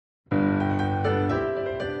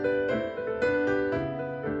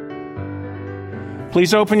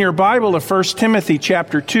Please open your Bible to 1 Timothy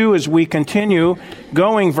chapter 2 as we continue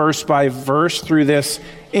going verse by verse through this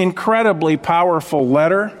incredibly powerful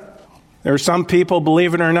letter. There are some people,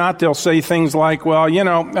 believe it or not, they'll say things like, well, I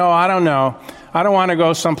don't know. I don't want to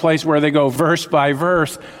go someplace where they go verse by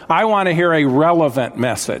verse. I want to hear a relevant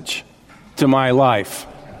message to my life.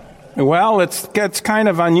 Well, it's kind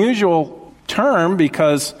of unusual term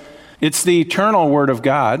because it's the eternal Word of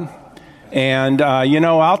God. And,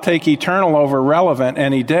 I'll take eternal over relevant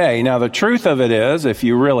any day. Now, the truth of it is, if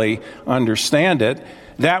you really understand it,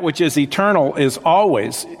 that which is eternal is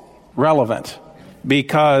always relevant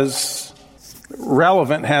because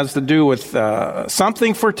relevant has to do with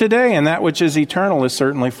something for today, and that which is eternal is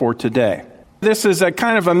certainly for today. This is a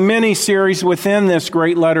kind of a mini-series within this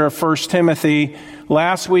great letter of 1 Timothy.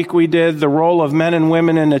 Last week we did the role of men and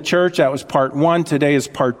women in the church. That was part 1. Today is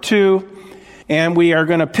part 2. And we are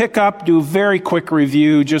going to pick up, do a very quick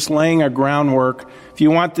review, just laying a groundwork. If you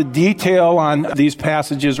want the detail on these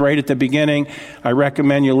passages right at the beginning, I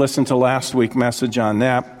recommend you listen to last week's message on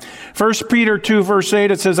that. 1 Peter 2, verse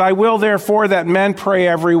 8, it says, I will therefore that men pray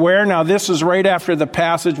everywhere. Now, this is right after the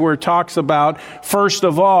passage where it talks about, first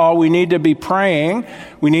of all, we need to be praying.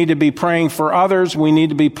 We need to be praying for others. We need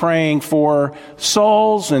to be praying for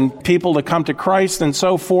souls and people to come to Christ and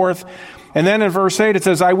so forth. And then in verse 8 it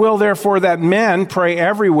says, I will therefore that men pray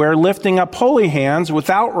everywhere, lifting up holy hands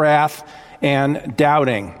without wrath and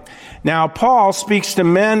doubting. Now Paul speaks to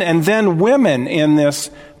men and then women in this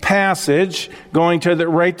passage, going to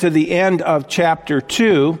right to the end of chapter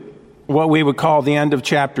 2, what we would call the end of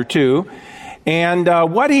chapter 2. And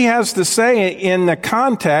what he has to say in the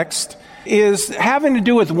context is having to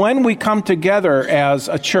do with when we come together as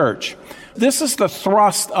a church. This is the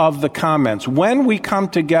thrust of the comments. When we come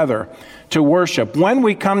together to worship, when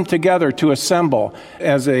we come together to assemble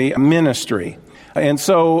as a ministry. And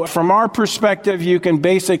so from our perspective, you can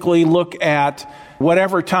basically look at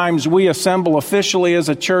whatever times we assemble officially as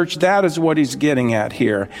a church. That is what he's getting at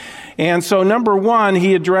here. And so number 1,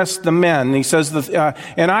 he addressed the men. He says,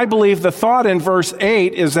 and I believe the thought in verse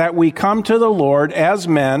 8 is that we come to the Lord as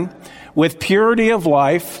men with purity of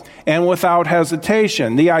life and without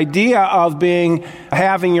hesitation. The idea of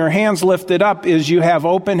having your hands lifted up is you have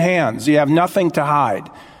open hands. You have nothing to hide.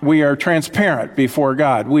 We are transparent before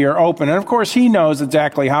God. We are open. And of course, He knows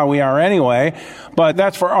exactly how we are anyway, but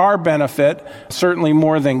that's for our benefit, certainly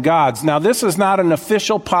more than God's. Now, this is not an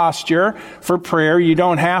official posture for prayer. You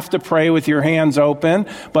don't have to pray with your hands open,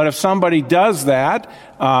 but if somebody does that,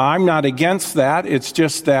 I'm not against that. It's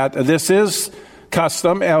just that this is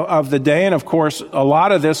custom of the day, and of course a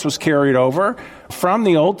lot of this was carried over from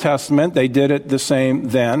the Old Testament. They did it the same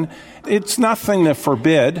then. It's nothing to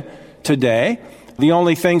forbid today. The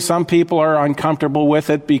only thing, some people are uncomfortable with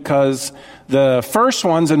it because the first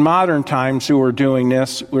ones in modern times who were doing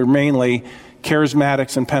this were mainly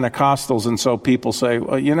charismatics and Pentecostals, and so people say,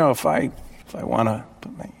 well, if I want to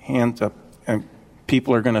put my hands up, and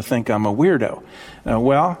people are going to think I'm a weirdo.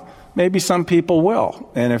 Maybe some people will.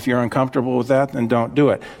 And if you're uncomfortable with that, then don't do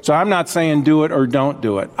it. So I'm not saying do it or don't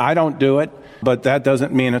do it. I don't do it, but that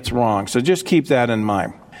doesn't mean it's wrong. So just keep that in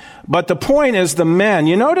mind. But the point is the men.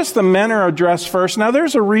 You notice the men are addressed first. Now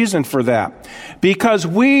there's a reason for that. Because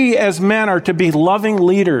we as men are to be loving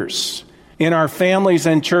leaders in our families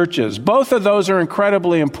and churches. Both of those are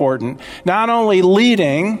incredibly important. Not only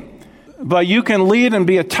leading, but you can lead and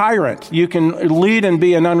be a tyrant. You can lead and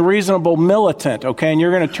be an unreasonable militant, okay? And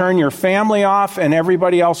you're going to turn your family off and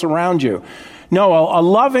everybody else around you. No, a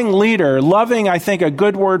loving leader, I think a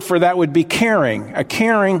good word for that would be caring, a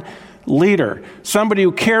caring leader. Somebody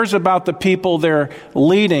who cares about the people they're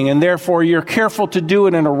leading, and therefore you're careful to do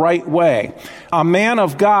it in a right way. A man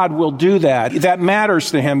of God will do that. That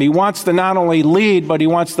matters to him. He wants to not only lead, but he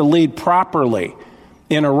wants to lead properly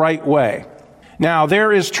in a right way. Now,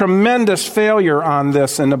 there is tremendous failure on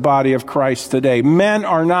this in the body of Christ today. Men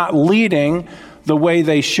are not leading the way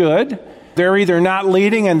they should. They're either not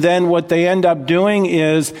leading, and then what they end up doing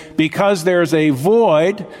is, because there's a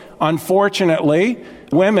void, unfortunately,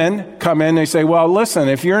 women come in, they say, well, listen,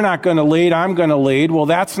 if you're not going to lead, I'm going to lead. Well,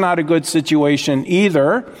 that's not a good situation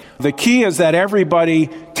either. The key is that everybody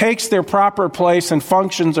takes their proper place and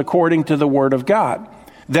functions according to the Word of God.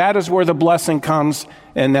 That is where the blessing comes,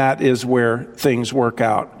 and that is where things work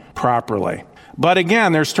out properly. But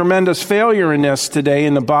again, there's tremendous failure in this today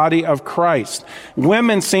in the body of Christ.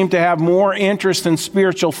 Women seem to have more interest in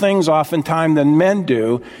spiritual things oftentimes than men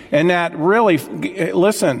do, and that really,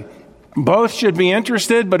 listen, both should be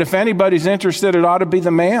interested, but if anybody's interested, it ought to be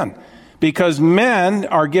the man, because men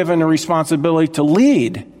are given a responsibility to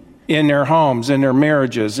lead in their homes, in their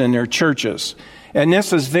marriages, in their churches. And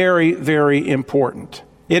this is very, very important.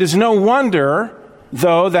 It is no wonder,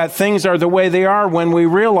 though, that things are the way they are when we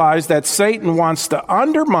realize that Satan wants to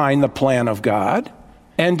undermine the plan of God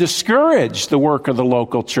and discourage the work of the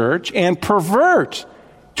local church and pervert,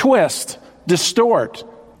 twist, distort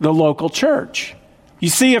the local church. You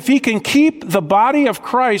see, if he can keep the body of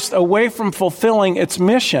Christ away from fulfilling its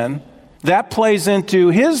mission, that plays into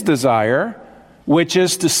his desire, which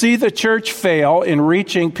is to see the church fail in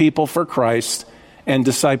reaching people for Christ and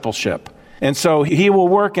discipleship. And so he will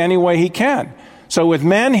work any way he can. So with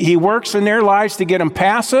men, he works in their lives to get them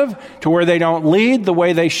passive, to where they don't lead the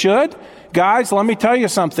way they should. Guys, let me tell you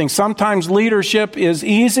something. Sometimes leadership is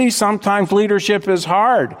easy. Sometimes leadership is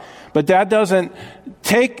hard. But that doesn't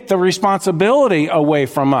take the responsibility away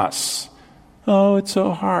from us. Oh, it's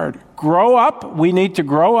so hard. Grow up. We need to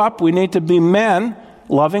grow up. We need to be men,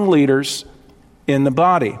 loving leaders in the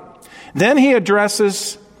body. Then he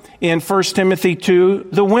addresses in 1 Timothy 2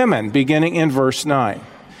 the women, beginning in verse 9.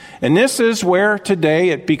 And this is where today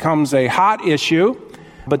it becomes a hot issue,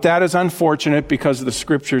 but that is unfortunate because the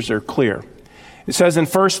scriptures are clear. It says in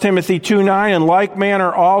 1 Timothy 2:9, in like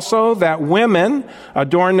manner also that women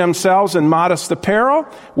adorn themselves in modest apparel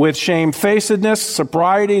with shamefacedness,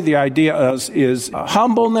 sobriety. The idea is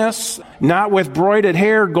humbleness, not with broided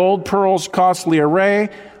hair, gold, pearls, costly array,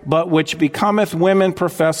 but which becometh women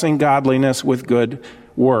professing godliness with good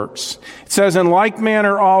works. It says in like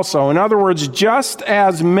manner also. In other words, just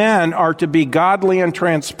as men are to be godly and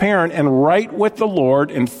transparent and right with the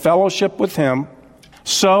Lord in fellowship with him,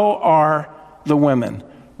 so are the women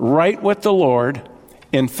right with the Lord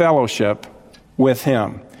in fellowship with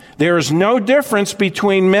him. There is no difference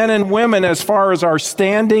between men and women as far as our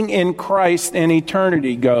standing in Christ in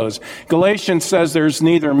eternity goes. Galatians says there's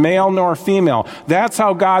neither male nor female. That's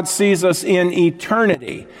how God sees us in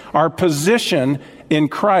eternity, our position in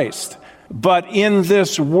Christ. But in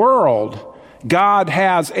this world, God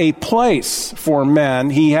has a place for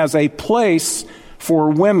men. He has a place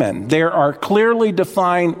for women. There are clearly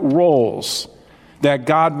defined roles that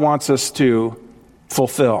God wants us to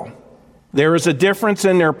fulfill. There is a difference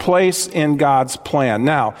in their place in God's plan.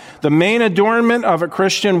 Now, the main adornment of a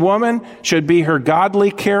Christian woman should be her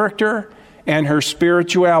godly character and her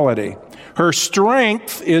spirituality. Her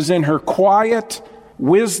strength is in her quiet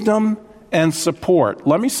wisdom and support.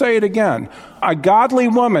 Let me say it again. A godly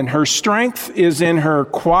woman, her strength is in her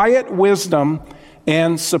quiet wisdom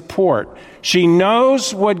and support. She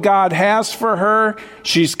knows what God has for her.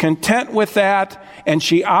 She's content with that, and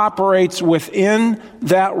she operates within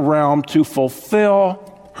that realm to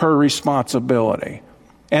fulfill her responsibility.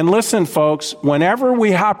 And listen, folks, whenever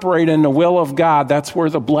we operate in the will of God, that's where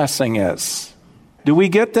the blessing is. Do we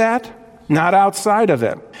get that? Not outside of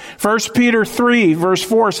it. 1 Peter 3 verse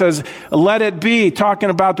 4 says, let it be, talking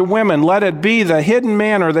about the women, let it be the hidden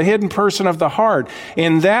man or the hidden person of the heart,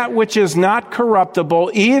 in that which is not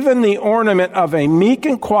corruptible, even the ornament of a meek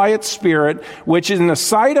and quiet spirit, which in the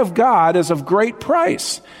sight of God is of great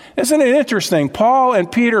price. Isn't it interesting? Paul and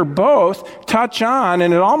Peter both touch on,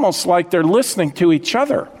 and it's almost like they're listening to each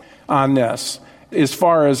other on this, as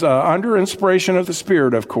far as under inspiration of the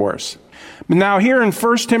Spirit, of course. Now here in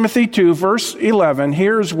 1 Timothy 2, verse 11,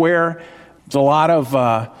 here's where there's a lot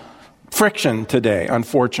of friction today,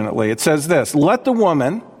 unfortunately. It says this, let the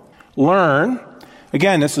woman learn,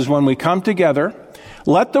 again, this is when we come together,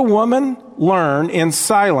 let the woman learn in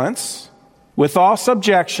silence with all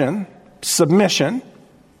submission,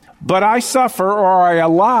 but I suffer or I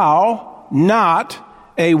allow not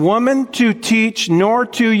a woman to teach nor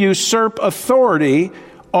to usurp authority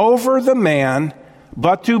over the man,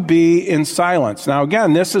 but to be in silence. Now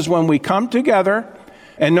again, this is when we come together,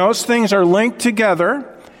 and those things are linked together.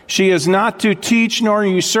 She is not to teach nor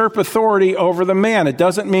usurp authority over the man. It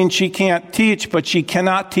doesn't mean she can't teach, but she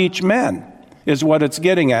cannot teach men, is what it's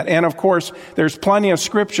getting at. And of course, there's plenty of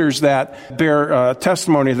scriptures that bear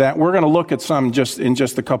testimony to that. We're going to look at some in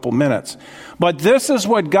just a couple minutes. But this is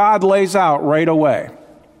what God lays out right away.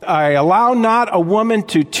 I allow not a woman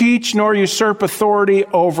to teach nor usurp authority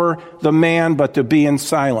over the man, but to be in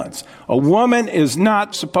silence. A woman is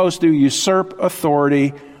not supposed to usurp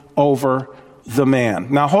authority over the man.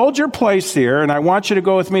 Now hold your place here, and I want you to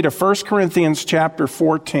go with me to 1 Corinthians chapter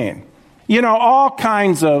 14. You know, all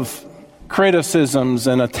kinds of criticisms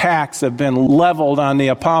and attacks have been leveled on the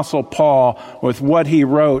Apostle Paul with what he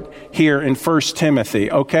wrote here in 1 Timothy,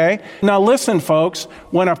 okay? Now listen, folks,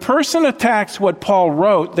 when a person attacks what Paul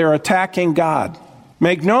wrote, they're attacking God.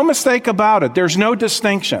 Make no mistake about it, there's no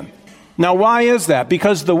distinction. Now, why is that?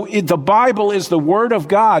 Because the Bible is the Word of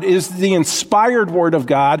God, is the inspired Word of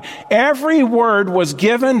God. Every word was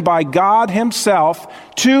given by God Himself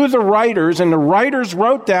to the writers, and the writers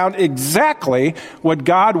wrote down exactly what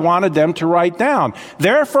God wanted them to write down.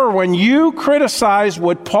 Therefore, when you criticize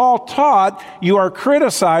what Paul taught, you are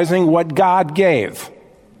criticizing what God gave.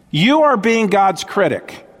 You are being God's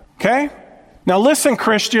critic. Okay? Now listen,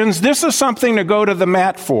 Christians, this is something to go to the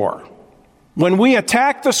mat for. When we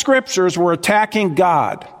attack the Scriptures, we're attacking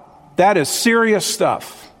God. That is serious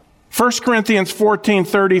stuff. 1 Corinthians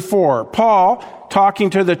 14:34, Paul, talking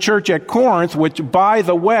to the church at Corinth, which, by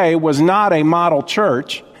the way, was not a model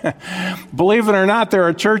church. Believe it or not, there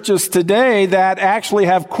are churches today that actually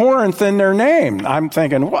have Corinth in their name. I'm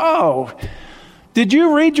thinking, whoa, did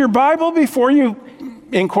you read your Bible before you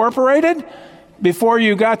incorporated? Before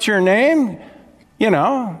you got your name? You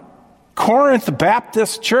know, Corinth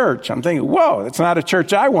Baptist Church. I'm thinking, whoa, it's not a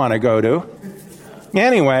church I want to go to.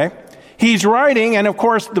 Anyway, he's writing, and of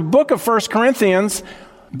course, the book of 1 Corinthians,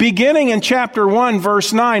 beginning in chapter 1,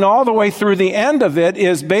 verse 9, all the way through the end of it,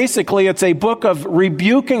 is basically, it's a book of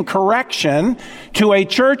rebuke and correction to a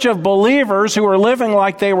church of believers who are living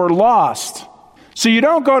like they were lost. So you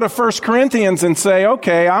don't go to 1 Corinthians and say,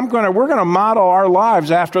 okay, we're going to model our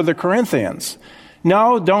lives after the Corinthians.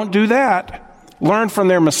 No, don't do that. Learn from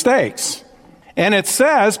their mistakes. And it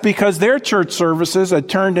says, because their church services had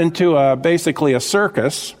turned into basically a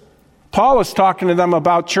circus, Paul is talking to them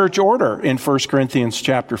about church order in 1 Corinthians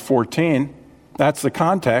chapter 14. That's the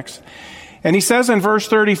context. And he says in verse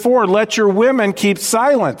 34, let your women keep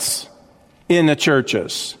silence in the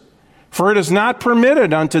churches, for it is not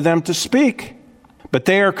permitted unto them to speak, but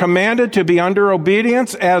they are commanded to be under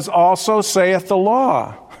obedience, as also saith the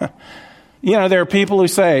law. You know, there are people who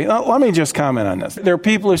say, let me just comment on this. There are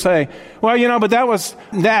people who say, well, you know, but that was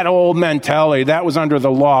that old mentality. That was under the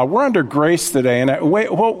law. We're under grace today. And wait.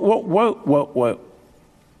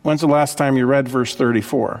 When's the last time you read verse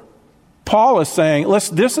 34? Paul is saying,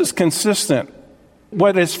 listen, this is consistent.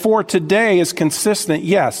 What is for today is consistent.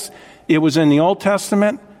 Yes, it was in the Old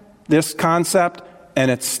Testament, this concept, and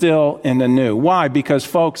it's still in the New. Why? Because,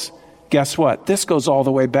 folks, guess what? This goes all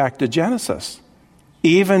the way back to Genesis,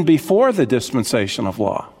 even before the dispensation of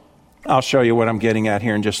law. I'll show you what I'm getting at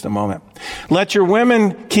here in just a moment. Let your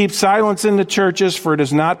women keep silence in the churches, for it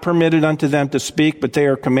is not permitted unto them to speak, but they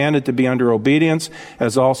are commanded to be under obedience,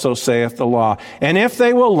 as also saith the law. And if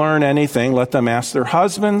they will learn anything, let them ask their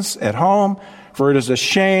husbands at home, for it is a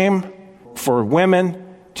shame for women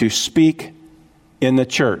to speak in the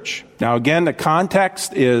church. Now again, the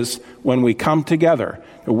context is when we come together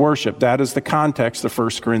to worship. That is the context of 1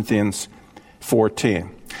 Corinthians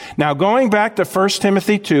 14. Now, going back to 1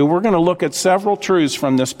 Timothy 2, we're going to look at several truths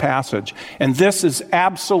from this passage. And this is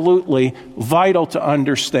absolutely vital to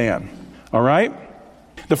understand. All right?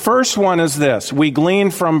 The first one is this. We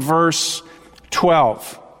glean from verse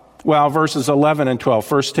 12. Well, verses 11 and 12.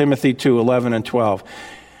 1 Timothy 2, 11 and 12.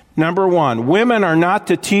 Number one, women are not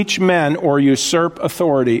to teach men or usurp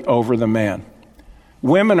authority over the man.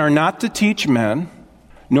 Women are not to teach men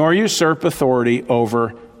nor usurp authority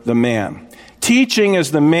over the man. Teaching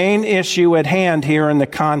is the main issue at hand here in the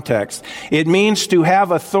context. It means to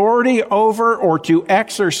have authority over or to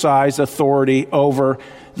exercise authority over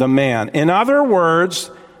the man. In other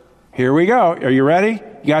words, here we go. Are you ready?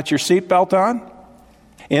 You got your seatbelt on?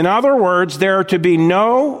 In other words, there are to be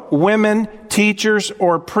no women teachers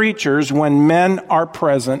or preachers when men are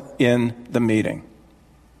present in the meeting.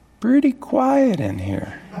 Pretty quiet in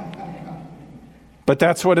here. But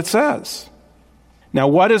that's what it says. Now,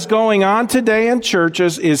 what is going on today in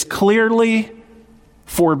churches is clearly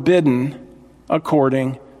forbidden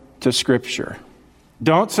according to Scripture.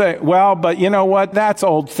 Don't say, well, but you know what? That's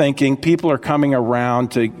old thinking. People are coming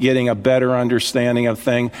around to getting a better understanding of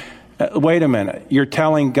things. Wait a minute. You're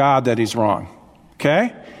telling God that He's wrong.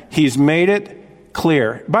 Okay? He's made it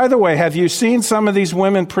clear. By the way, have you seen some of these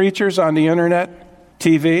women preachers on the internet,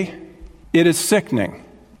 TV? It is sickening.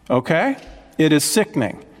 Okay? It is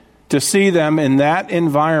sickening to see them in that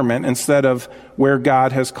environment instead of where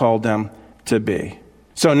God has called them to be.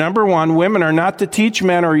 So number one, women are not to teach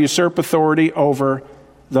men or usurp authority over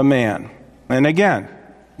the man. And again,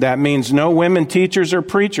 that means no women teachers or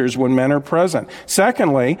preachers when men are present.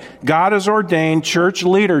 Secondly, God has ordained church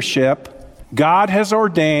leadership. God has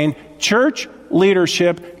ordained church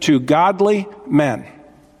leadership to godly men.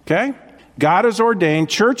 Okay? God has ordained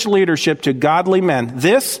church leadership to godly men.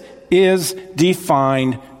 This is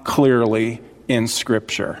defined clearly in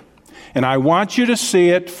Scripture. And I want you to see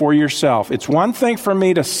it for yourself. It's one thing for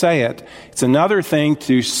me to say it. It's another thing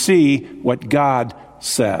to see what God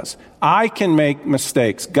says. I can make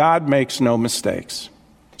mistakes. God makes no mistakes.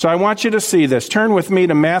 So I want you to see this. Turn with me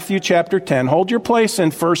to Matthew chapter 10. Hold your place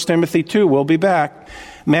in 1 Timothy 2. We'll be back.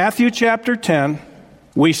 Matthew chapter 10,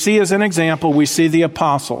 we see as an example, we see the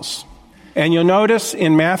apostles. And you'll notice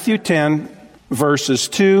in Matthew 10, verses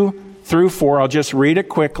 2 through 4, I'll just read it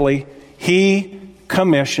quickly. He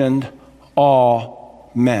commissioned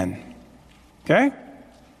all men. Okay?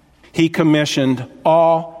 He commissioned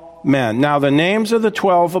all men. Now, the names of the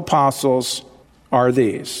 12 apostles are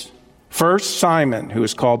these. First, Simon, who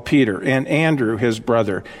is called Peter, and Andrew, his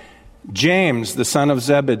brother, James, the son of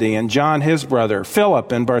Zebedee, and John, his brother,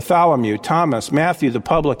 Philip and Bartholomew, Thomas, Matthew, the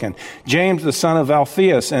publican, James, the son of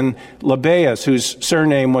Alphaeus, and Lebbaeus, whose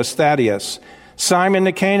surname was Thaddeus, Simon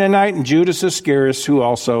the Canaanite, and Judas Iscariot, who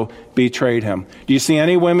also betrayed him. Do you see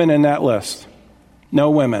any women in that list? No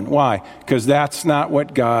women. Why? Because that's not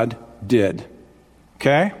what God did.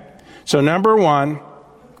 Okay? So number one,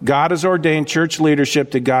 God has ordained church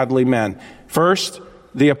leadership to godly men. First,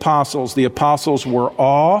 the apostles. The apostles were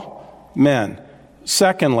all men.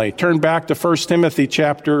 Secondly, turn back to 1 Timothy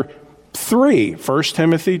chapter 3. 1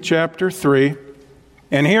 Timothy chapter 3.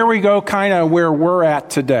 And here we go kind of where we're at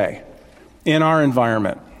today in our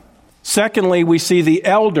environment. Secondly, we see the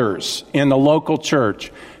elders in the local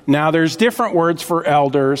church. Now, there's different words for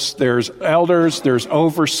elders. There's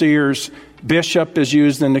overseers. Bishop is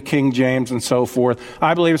used in the King James and so forth.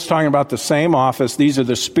 I believe it's talking about the same office. These are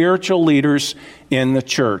the spiritual leaders in the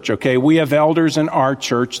church. Okay, we have elders in our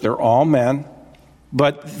church. They're all men.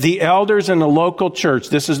 But the elders in the local church,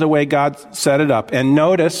 this is the way God set it up. And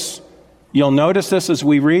notice, you'll notice this as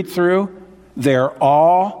we read through, they're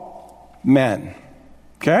all men.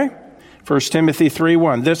 Okay? 1 Timothy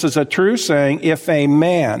 3:1. This is a true saying, if a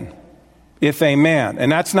man,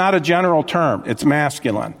 and that's not a general term, it's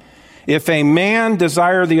masculine. If a man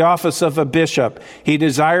desire the office of a bishop, he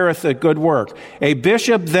desireth a good work. A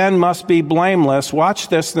bishop then must be blameless. Watch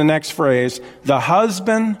this, the next phrase. The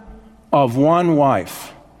husband of one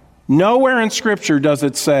wife. Nowhere in Scripture does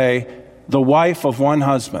it say the wife of one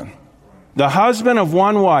husband. The husband of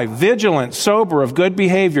one wife, vigilant, sober, of good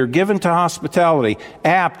behavior, given to hospitality,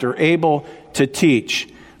 apt or able to teach.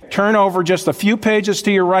 Turn over just a few pages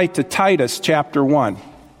to your right to Titus chapter 1.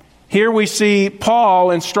 Here we see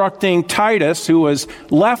Paul instructing Titus, who was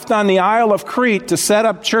left on the Isle of Crete to set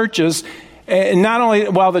up churches, not only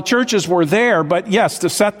while the churches were there, but yes, to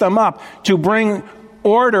set them up, to bring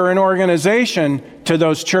order and organization to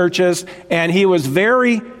those churches. And he was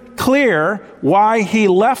very clear why he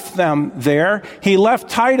left them there. He left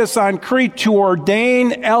Titus on Crete to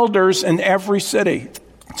ordain elders in every city.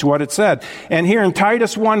 That's what it said. And here in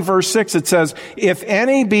Titus 1 verse 6 it says, if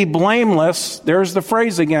any be blameless, there's the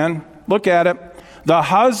phrase again, look at it, the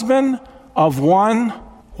husband of one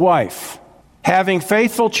wife, having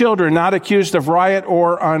faithful children, not accused of riot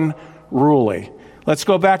or unruly. Let's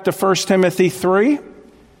go back to 1 Timothy 3.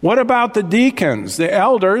 What about the deacons, the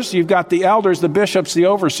elders? You've got the elders, the bishops, the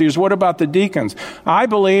overseers. What about the deacons? I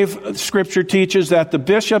believe Scripture teaches that the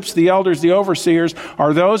bishops, the elders, the overseers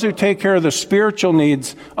are those who take care of the spiritual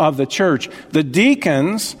needs of the church. The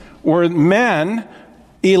deacons were men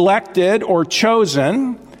elected or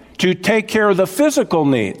chosen to take care of the physical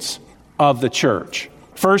needs of the church.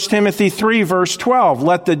 1 Timothy 3 verse 12,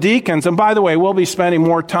 let the deacons, and by the way, we'll be spending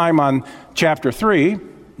more time on chapter 3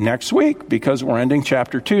 next week because we're ending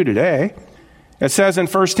chapter 2 today. It says in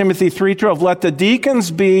 1 Timothy 3:12, let the deacons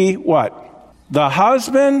be what? The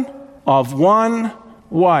husband of one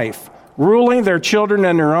wife, ruling their children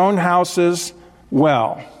in their own houses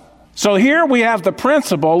well. So here we have the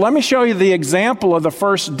principle. Let me show you the example of the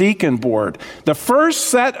first deacon board. The first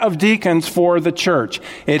set of deacons for the church.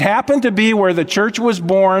 It happened to be where the church was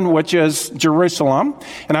born, which is Jerusalem.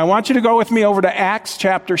 And I want you to go with me over to Acts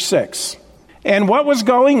chapter 6. And what was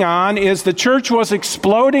going on is the church was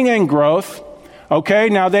exploding in growth. Okay,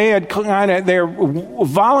 now they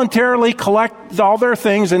voluntarily collect all their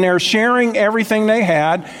things and they're sharing everything they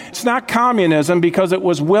had. It's not communism because it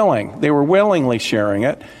was willing. They were willingly sharing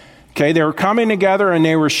it. Okay, they were coming together and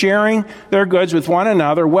they were sharing their goods with one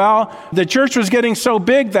another. Well, the church was getting so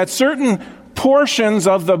big that certain portions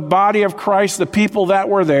of the body of Christ, the people that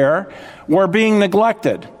were there, were being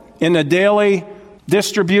neglected in the daily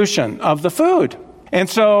distribution of the food. And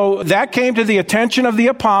so that came to the attention of the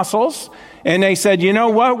apostles, and they said, you know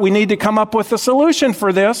what, we need to come up with a solution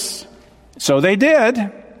for this. So they did,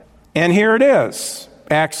 and here it is,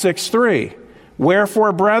 Acts 6:3.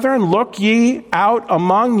 Wherefore, brethren, look ye out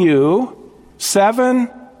among you 7,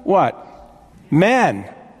 what? Men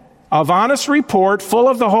of honest report, full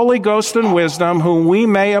of the Holy Ghost and wisdom, whom we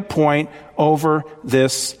may appoint over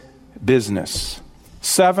this business.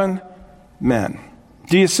 7 men.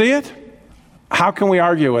 Do you see it? How can we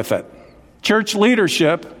argue with it? Church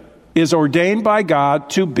leadership is ordained by God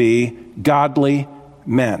to be godly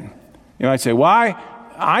men. You might say, why?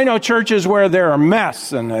 I know churches where they're a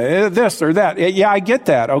mess and this or that. Yeah, I get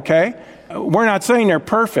that, okay? We're not saying they're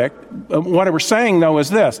perfect. What we're saying, though, is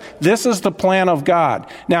this. This is the plan of God.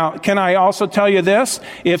 Now, can I also tell you this?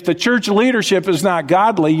 If the church leadership is not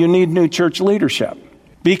godly, you need new church leadership.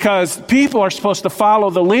 Because people are supposed to follow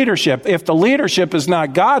the leadership. If the leadership is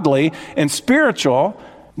not godly and spiritual,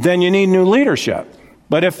 then you need new leadership.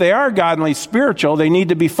 But if they are godly, spiritual, they need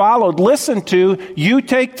to be followed, listened to. You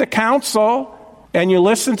take the counsel and you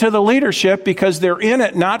listen to the leadership because they're in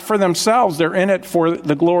it not for themselves. They're in it for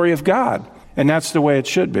the glory of God. And that's the way it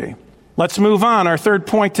should be. Let's move on. Our third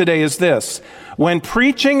point today is this. When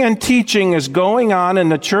preaching and teaching is going on in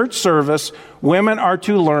the church service, women are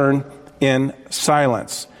to learn in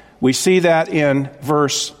silence. We see that in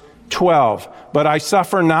verse 12. But I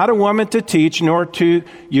suffer not a woman to teach, nor to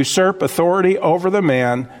usurp authority over the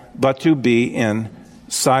man, but to be in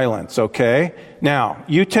silence. Okay? Now,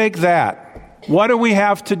 you take that. What do we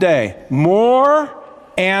have today? More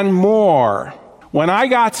and more. When I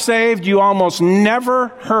got saved, you almost never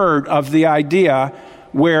heard of the idea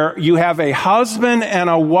where you have a husband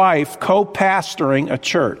and a wife co-pastoring a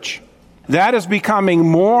church. That is becoming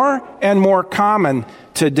more and more common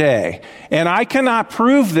today. And I cannot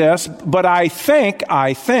prove this, but I think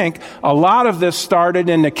a lot of this started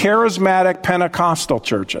in the charismatic Pentecostal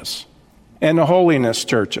churches and the holiness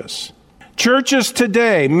churches. Churches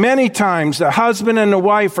today, many times the husband and the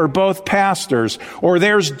wife are both pastors, or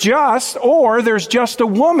there's just a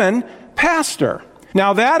woman pastor.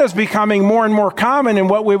 Now that is becoming more and more common in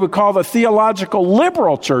what we would call the theological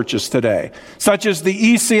liberal churches today, such as the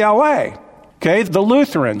ECLA, okay, the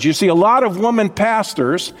Lutherans. You see a lot of women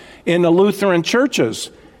pastors in the Lutheran churches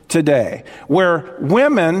today, where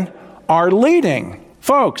women are leading.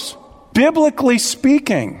 Folks, biblically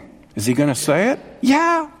speaking, is he going to say it?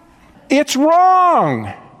 Yeah. It's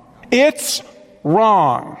wrong. It's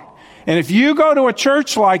wrong. And if you go to a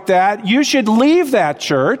church like that, you should leave that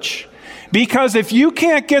church, because if you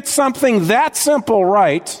can't get something that simple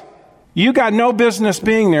right, you got no business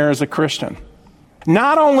being there as a Christian.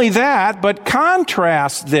 Not only that, but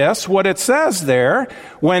contrast this, what it says there,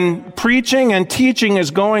 when preaching and teaching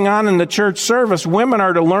is going on in the church service, women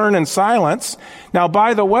are to learn in silence. Now,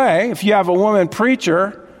 by the way, if you have a woman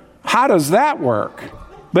preacher, how does that work?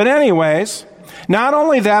 But anyways, not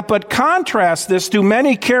only that, but contrast this to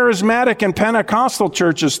many charismatic and Pentecostal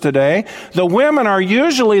churches today. The women are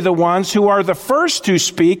usually the ones who are the first to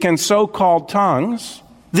speak in so-called tongues.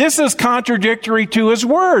 This is contradictory to his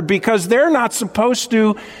word, because they're not supposed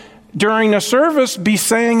to, during the service, be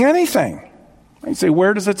saying anything. You say,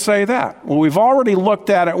 where does it say that? Well, we've already looked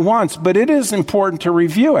at it once, but it is important to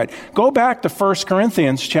review it. Go back to 1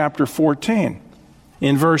 Corinthians chapter 14.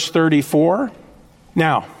 In verse 34...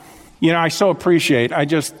 Now, I so appreciate, I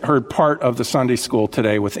just heard part of the Sunday school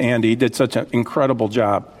today with Andy. He did such an incredible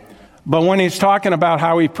job. But when he's talking about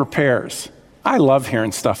how he prepares, I love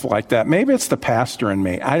hearing stuff like that. Maybe it's the pastor in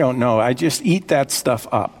me. I don't know. I just eat that stuff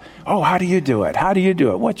up. Oh, how do you do it? How do you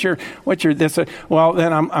do it? What's your this? Well,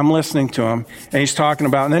 then I'm listening to him, and he's talking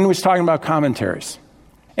about, and then he's talking about commentaries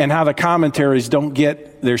and how the commentaries don't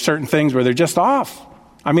get, there's certain things where they're just off.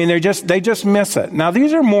 I mean, they just miss it. Now,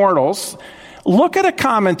 these are mortals. Look at a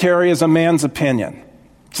commentary as a man's opinion.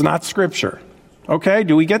 It's not scripture. Okay,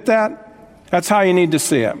 do we get that? That's how you need to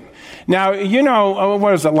see it. Now, what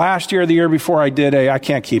was it, last year or the year before, I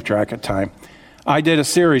can't keep track of time. I did a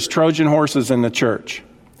series, Trojan Horses in the Church.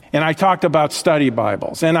 And I talked about study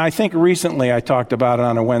Bibles. And I think recently I talked about it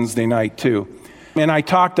on a Wednesday night too. And I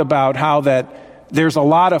talked about how that there's a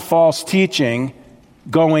lot of false teaching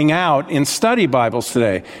going out in study Bibles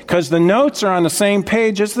today, because the notes are on the same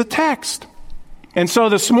page as the text. And so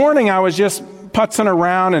this morning I was just putzing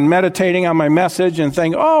around and meditating on my message and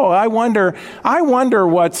thinking, I wonder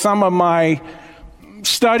what some of my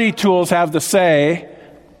study tools have to say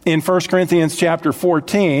in 1 Corinthians chapter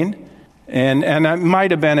 14. And it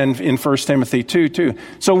might have been in 1 Timothy 2 too.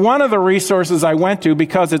 So one of the resources I went to,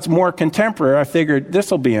 because it's more contemporary, I figured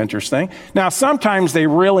this will be interesting. Now, sometimes they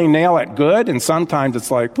really nail it good, and sometimes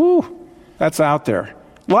it's like, whoo, that's out there.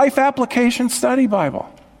 Life Application Study Bible.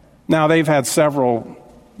 Now, they've had several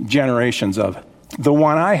generations of it. The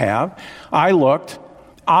one I have, I looked.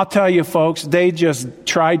 I'll tell you, folks, they just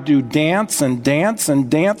tried to dance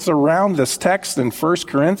around this text in 1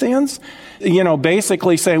 Corinthians,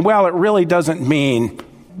 basically saying, well, it really doesn't mean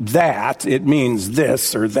that. It means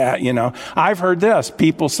this or that, I've heard this.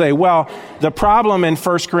 People say, well, the problem in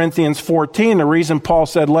 1 Corinthians 14, the reason Paul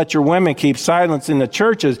said, let your women keep silence in the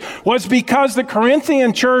churches, was because the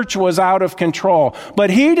Corinthian church was out of control. But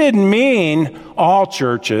he didn't mean all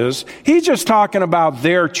churches. He's just talking about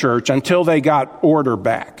their church until they got order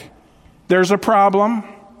back. There's a problem.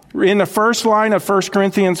 In the first line of 1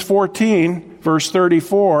 Corinthians 14, verse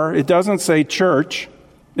 34, it doesn't say church.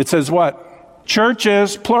 It says what?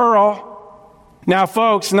 Churches, plural. Now,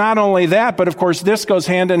 folks, not only that, but of course, this goes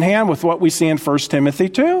hand in hand with what we see in 1 Timothy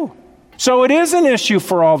 2. So it is an issue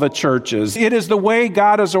for all the churches. It is the way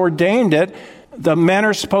God has ordained it. The men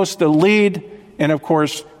are supposed to lead, and of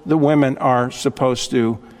course, the women are supposed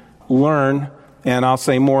to learn. And I'll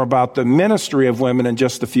say more about the ministry of women in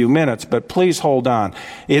just a few minutes, but please hold on.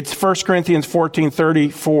 It's 1 Corinthians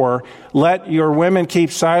 14:34. Let your women keep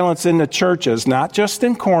silence in the churches, not just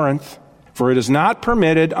in Corinth, for it is not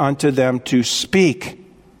permitted unto them to speak,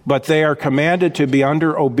 but they are commanded to be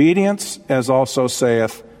under obedience, as also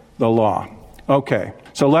saith the law. Okay,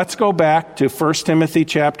 so let's go back to 1 Timothy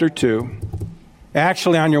chapter 2.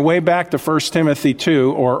 Actually, on your way back to 1 Timothy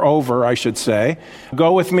 2, or over, I should say,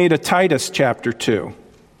 go with me to Titus chapter 2.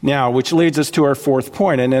 Now, which leads us to our fourth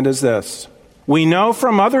point, and it is this. We know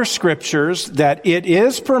from other scriptures that it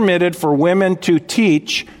is permitted for women to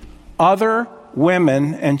teach other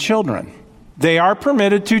women and children. They are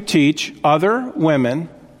permitted to teach other women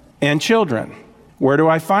and children. Where do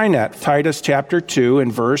I find that? Titus chapter 2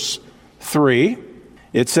 and verse 3.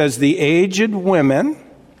 It says, the aged women,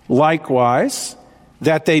 likewise,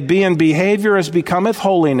 that they be in behavior as becometh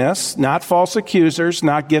holiness, not false accusers,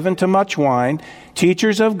 not given to much wine,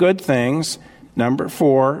 teachers of good things. Number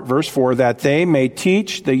 4, verse 4, that they may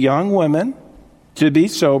teach the young women to be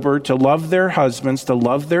sober, to love their husbands, to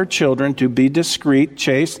love their children, to be discreet,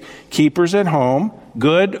 chaste, keepers at home,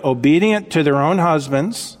 good, obedient to their own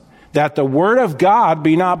husbands, that the word of God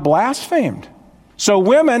be not blasphemed. So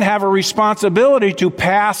women have a responsibility to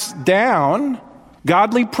pass down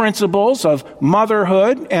godly principles of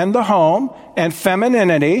motherhood and the home and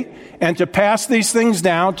femininity, and to pass these things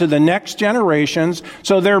down to the next generations,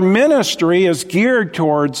 so their ministry is geared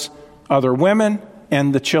towards other women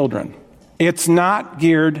and the children. It's not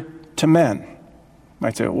geared to men. You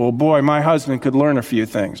might say, well, boy, my husband could learn a few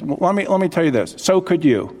things. Well, let me tell you this. So could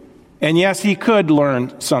you. And yes, he could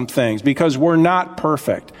learn some things because we're not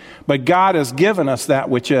perfect. But God has given us that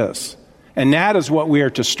which is. And that is what we are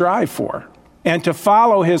to strive for. And to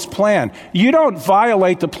follow his plan. You don't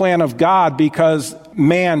violate the plan of God because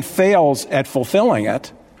man fails at fulfilling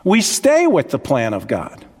it. We stay with the plan of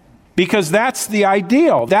God. Because that's the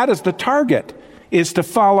ideal. That is the target, is to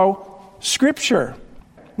follow Scripture.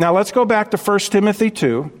 Now let's go back to 1 Timothy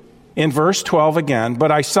 2 in verse 12 again.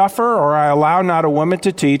 But I suffer, or I allow not a woman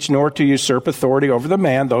to teach, nor to usurp authority over the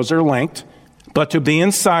man. Those are linked. But to be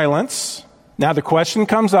in silence. Now the question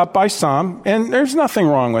comes up by some, and there's nothing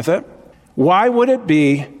wrong with it. Why would it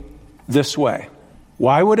be this way?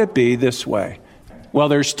 Why would it be this way? Well,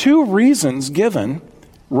 there's two reasons given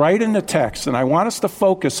right in the text, and I want us to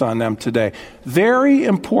focus on them today. Very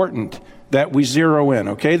important that we zero in,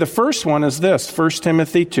 okay? The first one is this, 1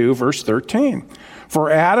 Timothy 2, verse 13. For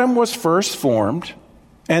Adam was first formed,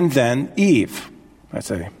 and then Eve. I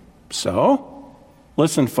say, so?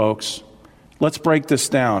 Listen, folks, let's break this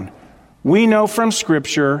down. We know from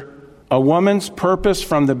Scripture a woman's purpose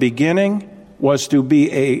from the beginning was to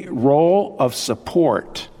be a role of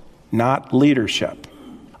support, not leadership.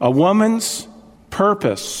 A woman's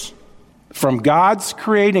purpose from God's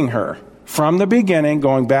creating her from the beginning,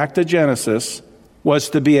 going back to Genesis, was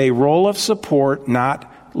to be a role of support, not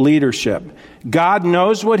leadership. God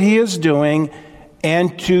knows what he is doing,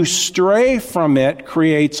 and to stray from it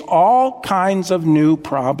creates all kinds of new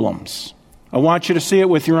problems. I want you to see it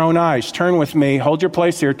with your own eyes. Turn with me. Hold your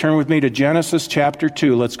place here. Turn with me to Genesis chapter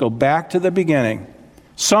 2. Let's go back to the beginning.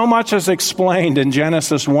 So much is explained in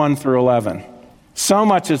Genesis 1 through 11. So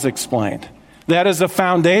much is explained. That is the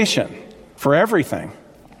foundation for everything.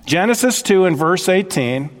 Genesis 2 and verse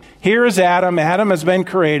 18. Here is Adam. Adam has been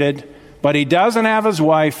created, but he doesn't have his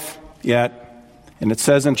wife yet. And it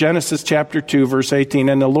says in Genesis chapter 2, verse 18,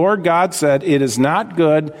 and the Lord God said, it is not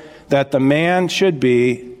good that the man should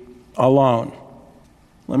be alone.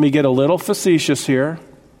 Let me get a little facetious here.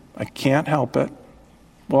 I can't help it.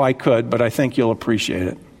 Well, I could, but I think you'll appreciate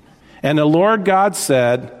it. And the Lord God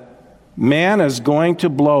said, man is going to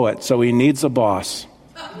blow it, so he needs a boss.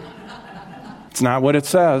 It's not what it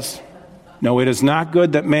says. No, it is not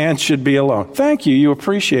good that man should be alone. Thank you. You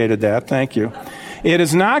appreciated that. Thank you. It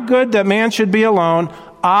is not good that man should be alone.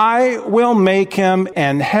 I will make him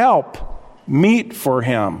an help meet for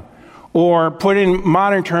him. Or put in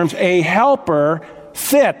modern terms, a helper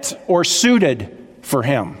fit or suited for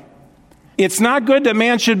him. It's not good that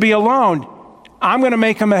man should be alone. I'm going to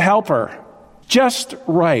make him a helper, just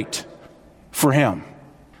right for him.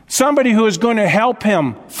 Somebody who is going to help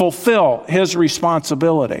him fulfill his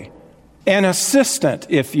responsibility. An assistant,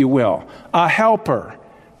 if you will, a helper,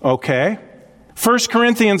 okay? 1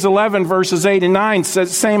 Corinthians 11, verses 8 and 9 says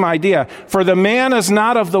the same idea. For the man is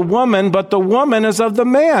not of the woman, but the woman is of the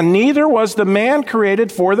man. Neither was the man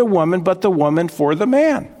created for the woman, but the woman for the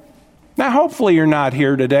man. Now, hopefully you're not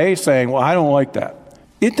here today saying, well, I don't like that.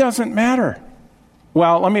 It doesn't matter.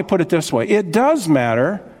 Well, let me put it this way. It does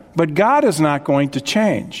matter, but God is not going to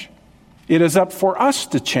change. It is up for us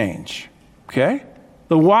to change, okay?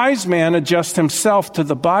 The wise man adjusts himself to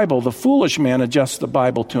the Bible. The foolish man adjusts the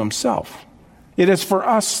Bible to himself. It is for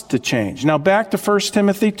us to change. Now back to 1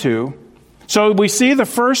 Timothy 2. So we see the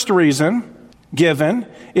first reason given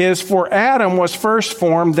is for Adam was first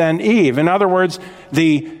formed, then Eve. In other words,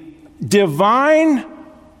 the divine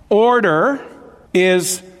order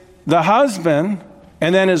is the husband,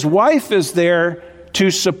 and then his wife is there to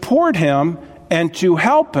support him and to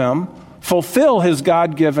help him fulfill his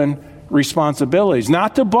God-given responsibilities.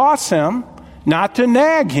 Not to boss him, not to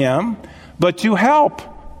nag him, but to help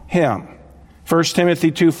him. 1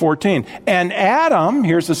 Timothy 2:14. And Adam,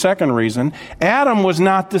 here's the second reason, Adam was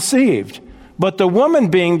not deceived, but the woman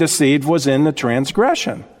being deceived was in the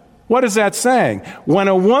transgression. What is that saying? When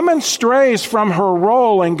a woman strays from her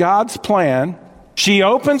role in God's plan, she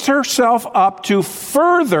opens herself up to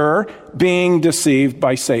further being deceived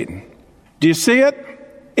by Satan. Do you see it?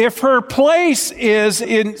 If her place is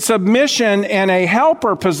in submission and a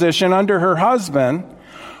helper position under her husband,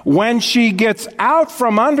 when she gets out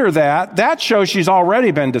from under that, that shows she's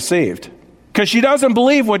already been deceived. Because she doesn't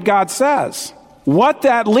believe what God says. What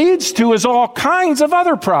that leads to is all kinds of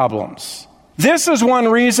other problems. This is one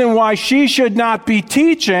reason why she should not be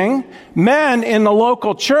teaching men in the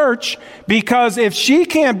local church, because if she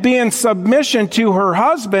can't be in submission to her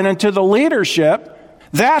husband and to the leadership,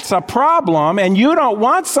 that's a problem, and you don't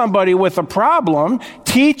want somebody with a problem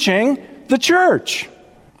teaching the church.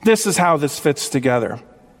 This is how this fits together.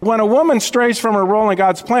 When a woman strays from her role in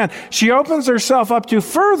God's plan, she opens herself up to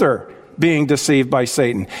further being deceived by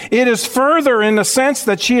Satan. It is further in the sense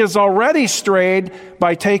that she has already strayed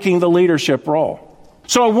by taking the leadership role.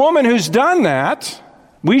 So a woman who's done that,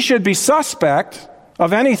 we should be suspect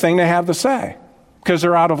of anything they have to say because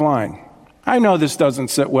they're out of line. I know this doesn't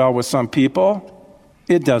sit well with some people.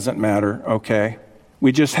 It doesn't matter, okay?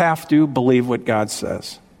 We just have to believe what God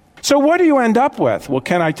says. So what do you end up with? Well,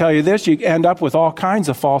 can I tell you this? You end up with all kinds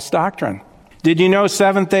of false doctrine. Did you know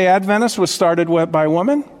Seventh-day Adventist was started by a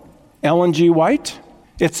woman? Ellen G. White?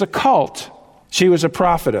 It's a cult. She was a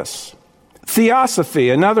prophetess. Theosophy,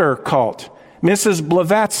 another cult. Mrs.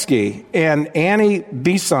 Blavatsky and Annie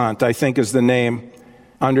Besant, I think is the name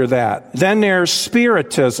under that. Then there's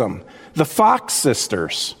Spiritism, the Fox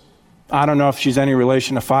sisters. I don't know if she's any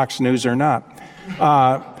relation to Fox News or not.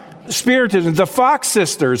 Spiritism, the Fox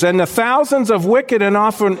sisters, and the thousands of wicked and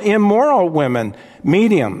often immoral women,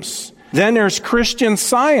 mediums. Then there's Christian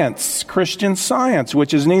Science,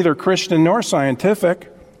 which is neither Christian nor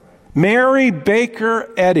scientific. Mary Baker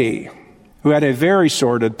Eddy, who had a very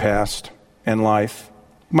sordid past in life.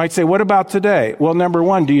 You might say, what about today? Well, number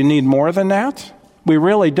one, do you need more than that? We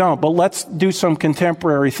really don't, but let's do some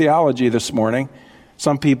contemporary theology this morning.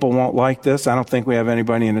 Some people won't like this. I don't think we have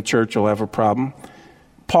anybody in the church who'll have a problem.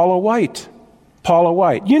 Paula White.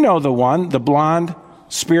 You know the one, the blonde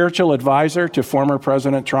spiritual advisor to former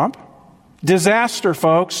President Trump. Disaster,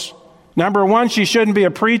 folks. Number one, she shouldn't be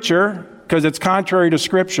a preacher because it's contrary to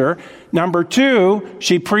Scripture. Number two,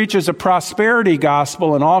 she preaches a prosperity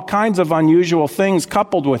gospel and all kinds of unusual things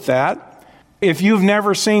coupled with that. If you've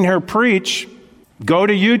never seen her preach, go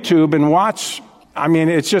to YouTube and watch. I mean,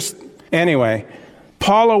 it's just, anyway.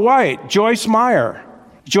 Paula White, Joyce Meyer.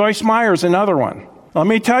 Joyce Meyer is another one. Let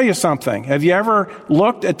me tell you something. Have you ever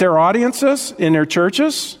looked at their audiences in their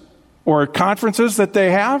churches or conferences that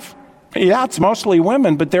they have? Yeah, it's mostly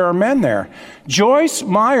women, but there are men there. Joyce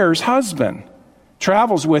Meyer's husband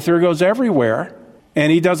travels with her, goes everywhere,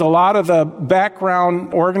 and he does a lot of the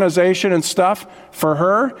background organization and stuff for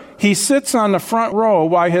her. He sits on the front row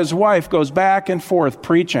while his wife goes back and forth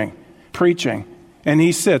preaching. And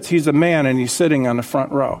he sits. He's a man, and he's sitting on the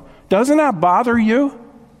front row. Doesn't that bother you?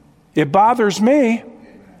 It bothers me.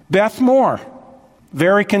 Beth Moore,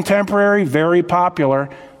 very contemporary, very popular,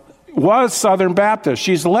 was Southern Baptist.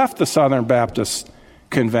 She's left the Southern Baptist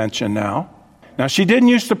Convention now. Now, she didn't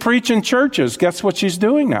used to preach in churches. Guess what she's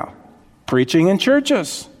doing now? Preaching in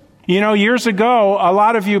churches. You know, years ago, a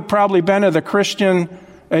lot of you probably been to the Christian,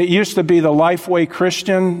 it used to be the Lifeway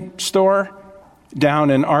Christian store down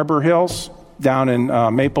in Arbor Hills, down in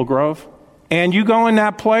Maple Grove. And you go in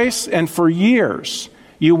that place, and for years,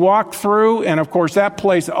 you walk through, and of course that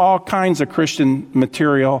place, all kinds of Christian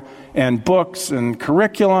material and books and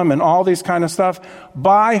curriculum and all these kind of stuff.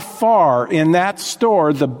 By far, in that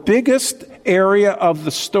store, the biggest area of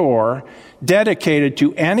the store dedicated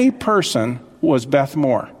to any person was Beth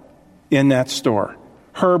Moore in that store.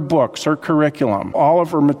 Her books, her curriculum, all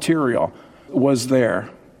of her material was there.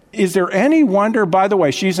 Is there any wonder, by the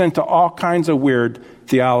way, she's into all kinds of weird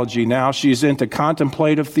theology now. She's into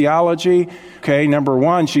contemplative theology. Okay, number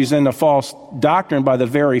one, she's into false doctrine by the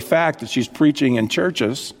very fact that she's preaching in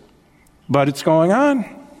churches. But it's going on.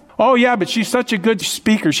 Oh yeah, but she's such a good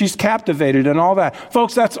speaker. She's captivated and all that.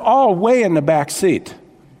 Folks, that's all way in the back seat.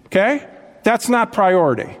 Okay? That's not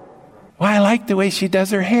priority. Well, I like the way she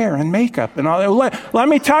does her hair and makeup and all that. Let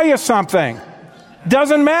me tell you something.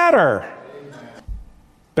 Doesn't matter.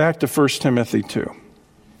 Back to 1 Timothy 2.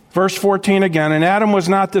 Verse 14 again. And Adam was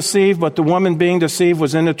not deceived, but the woman being deceived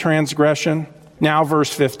was in a transgression. Now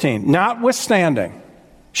verse 15. Notwithstanding,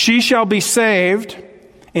 she shall be saved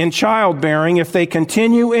in childbearing if they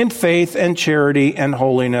continue in faith and charity and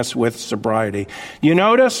holiness with sobriety. You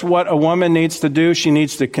notice what a woman needs to do? She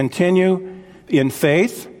needs to continue in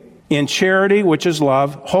faith, in charity, which is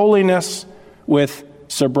love, holiness with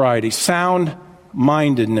sobriety,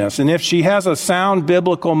 sound-mindedness. And if she has a sound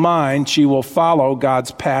biblical mind, she will follow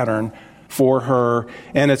God's pattern for her.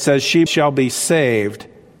 And it says she shall be saved.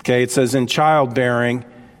 Okay, it says in childbearing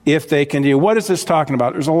if they continue. What is this talking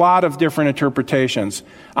about? There's a lot of different interpretations.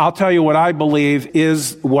 I'll tell you what I believe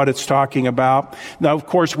is what it's talking about. Now, of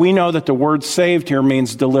course, we know that the word saved here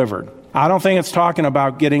means delivered. I don't think it's talking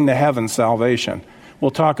about getting to heaven salvation. We'll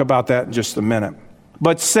talk about that in just a minute.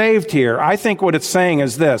 But saved here, I think what it's saying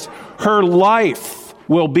is this. Her life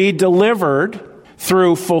will be delivered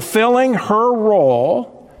through fulfilling her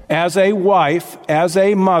role as a wife, as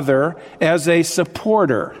a mother, as a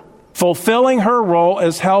supporter. Fulfilling her role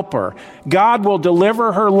as helper. God will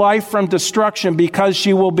deliver her life from destruction because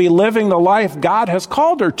she will be living the life God has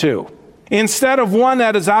called her to, instead of one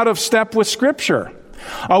that is out of step with Scripture.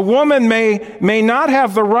 A woman may not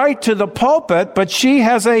have the right to the pulpit, but she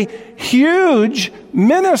has a huge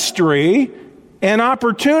ministry and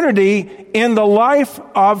opportunity in the life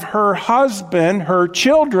of her husband, her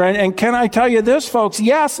children, and can I tell you this, folks?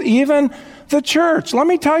 Yes, even the church. Let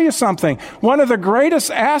me tell you something. One of the greatest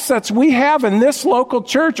assets we have in this local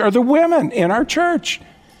church are the women in our church.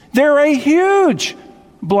 They're a huge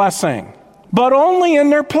blessing, but only in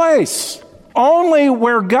their place. Only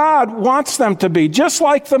where God wants them to be, just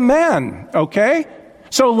like the men, okay?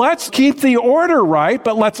 So let's keep the order right,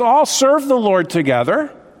 but let's all serve the Lord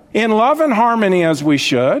together in love and harmony as we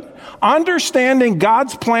should, understanding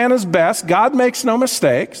God's plan is best. God makes no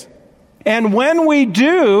mistakes. And when we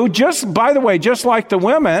do, just like the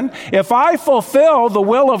women, if I fulfill the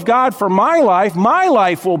will of God for my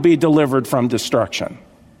life will be delivered from destruction.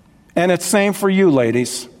 And it's same for you,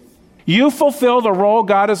 ladies. You fulfill the role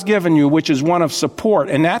God has given you, which is one of support.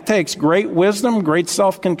 And that takes great wisdom, great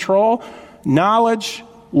self-control, knowledge,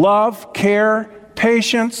 love, care,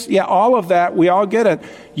 patience. Yeah, all of that. We all get it.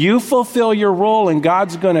 You fulfill your role and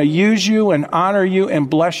God's going to use you and honor you and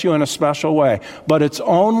bless you in a special way. But it's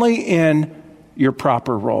only in your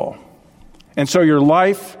proper role. And so your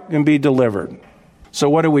life can be delivered. So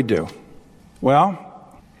what do? Well,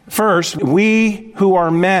 first, we who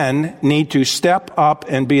are men need to step up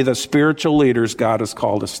and be the spiritual leaders God has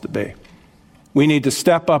called us to be. We need to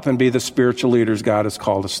step up and be the spiritual leaders God has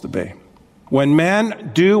called us to be. When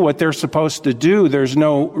men do what they're supposed to do, there's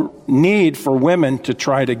no need for women to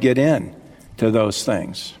try to get in to those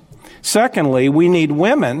things. Secondly, we need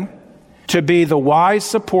women to be the wise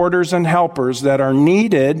supporters and helpers that are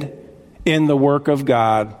needed in the work of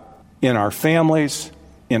God, in our families,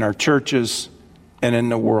 in our churches, and in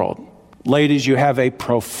the world. Ladies, you have a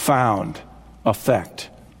profound effect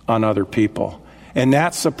on other people. And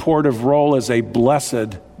that supportive role is a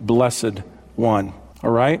blessed, blessed one.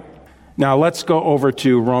 All right? Now let's go over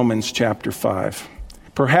to Romans chapter 5.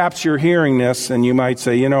 Perhaps you're hearing this and you might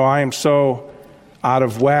say, I am so out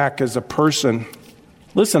of whack as a person.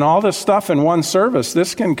 Listen, all this stuff in one service,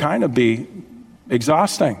 this can kind of be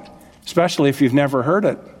exhausting, especially if you've never heard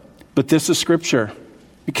it. But this is Scripture.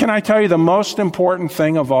 Can I tell you the most important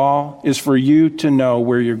thing of all is for you to know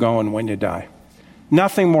where you're going when you die.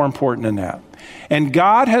 Nothing more important than that. And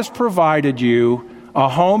God has provided you a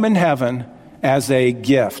home in heaven as a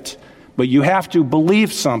gift. But you have to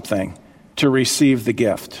believe something to receive the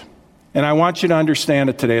gift. And I want you to understand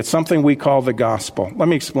it today. It's something we call the gospel. Let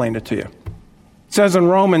me explain it to you. It says in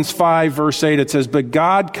Romans 5, verse 8, it says, "But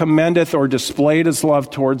God commendeth or displayed his love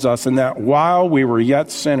towards us, in that while we were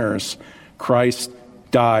yet sinners, Christ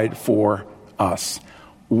died for us."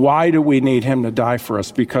 Why do we need him to die for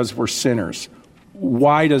us? Because we're sinners.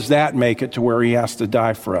 Why does that make it to where he has to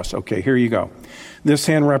die for us? Okay, here you go. This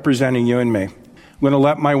hand representing you and me. I'm going to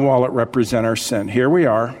let my wallet represent our sin. Here we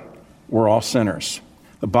are. We're all sinners.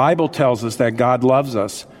 The Bible tells us that God loves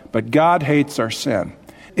us, but God hates our sin.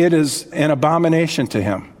 It is an abomination to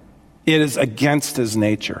him. It is against his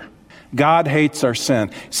nature. God hates our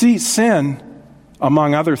sin. See, sin,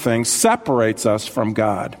 among other things, separates us from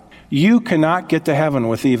God. You cannot get to heaven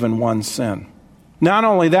with even one sin. Not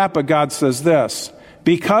only that, but God says this: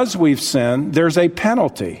 because we've sinned, there's a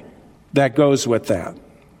penalty that goes with that.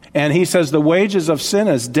 And he says the wages of sin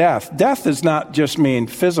is death. Death does not just mean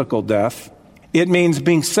physical death. It means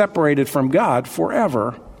being separated from God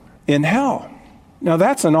forever in hell. Now,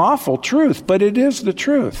 that's an awful truth, but it is the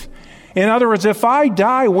truth. In other words, if I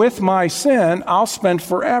die with my sin, I'll spend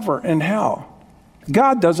forever in hell.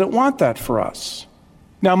 God doesn't want that for us.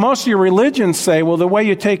 Now, most of your religions say, well, the way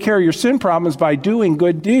you take care of your sin problem is by doing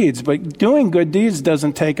good deeds. But doing good deeds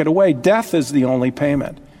doesn't take it away. Death is the only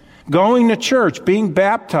payment. Going to church, being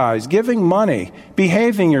baptized, giving money,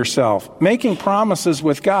 behaving yourself, making promises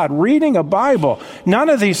with God, reading a Bible, none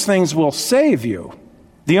of these things will save you.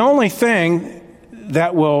 The only thing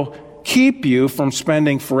that will keep you from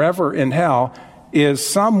spending forever in hell is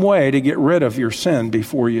some way to get rid of your sin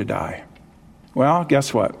before you die. Well,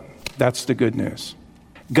 guess what? That's the good news.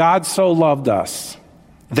 God so loved us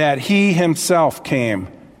that he himself came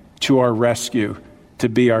to our rescue to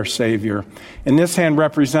be our Savior. In this hand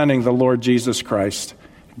representing the Lord Jesus Christ,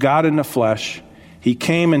 God in the flesh, he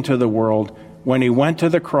came into the world. When he went to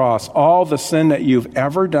the cross, all the sin that you've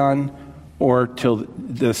ever done or till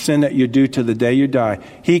the sin that you do to the day you die,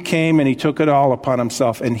 he came and he took it all upon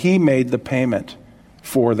himself, and he made the payment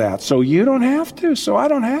for that. So you don't have to, so I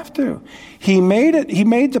don't have to. He made it. He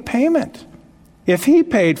made the payment. If he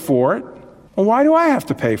paid for it, well, why do I have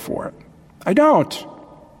to pay for it? I don't.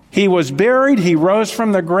 He was buried, he rose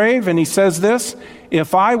from the grave, and he says this: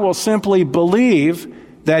 if I will simply believe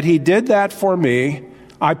that he did that for me,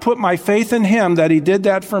 I put my faith in him that he did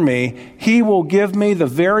that for me, he will give me the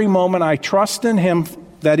very moment I trust in him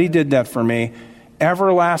that he did that for me,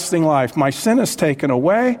 everlasting life. My sin is taken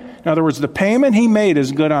away. In other words, the payment he made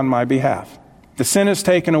is good on my behalf. The sin is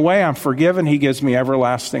taken away, I'm forgiven, he gives me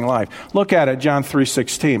everlasting life. Look at it, John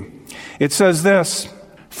 3:16. It says this: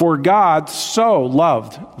 for God so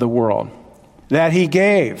loved the world that he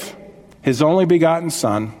gave his only begotten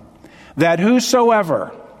Son, that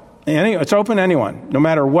whosoever, it's open to anyone, no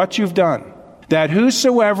matter what you've done, that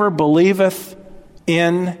whosoever believeth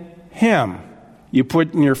in him, you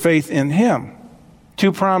put in your faith in him,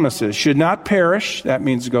 two promises, should not perish, that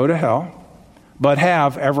means go to hell, but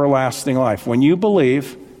have everlasting life. When you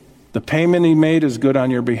believe, the payment he made is good on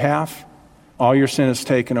your behalf, all your sin is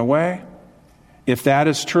taken away. If that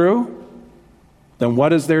is true, then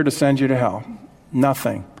what is there to send you to hell?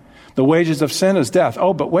 Nothing. The wages of sin is death.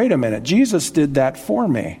 Oh, but wait a minute. Jesus did that for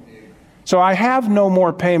me. So I have no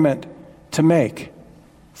more payment to make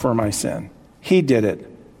for my sin. He did it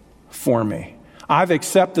for me. I've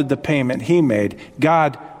accepted the payment he made.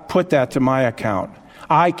 God put that to my account.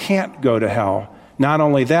 I can't go to hell. Not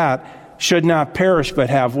only that, should not perish, but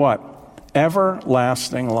have what?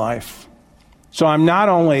 Everlasting life. So I'm not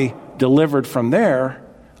only delivered from there,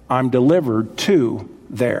 I'm delivered to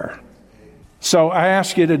there. So I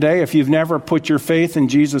ask you today, if you've never put your faith in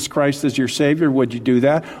Jesus Christ as your Savior, would you do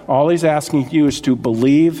that? All he's asking you is to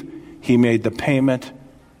believe he made the payment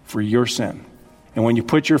for your sin. And when you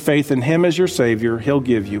put your faith in him as your Savior, he'll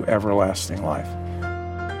give you everlasting life.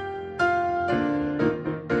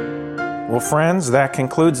 Well, friends, that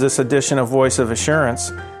concludes this edition of Voice of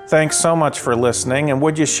Assurance. Thanks so much for listening, and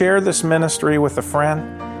would you share this ministry with a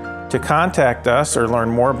friend? To contact us or learn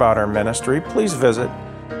more about our ministry, please visit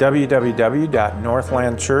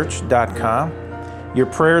www.northlandchurch.com. Your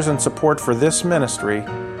prayers and support for this ministry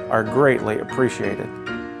are greatly appreciated.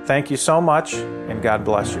 Thank you so much, and God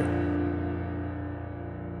bless you.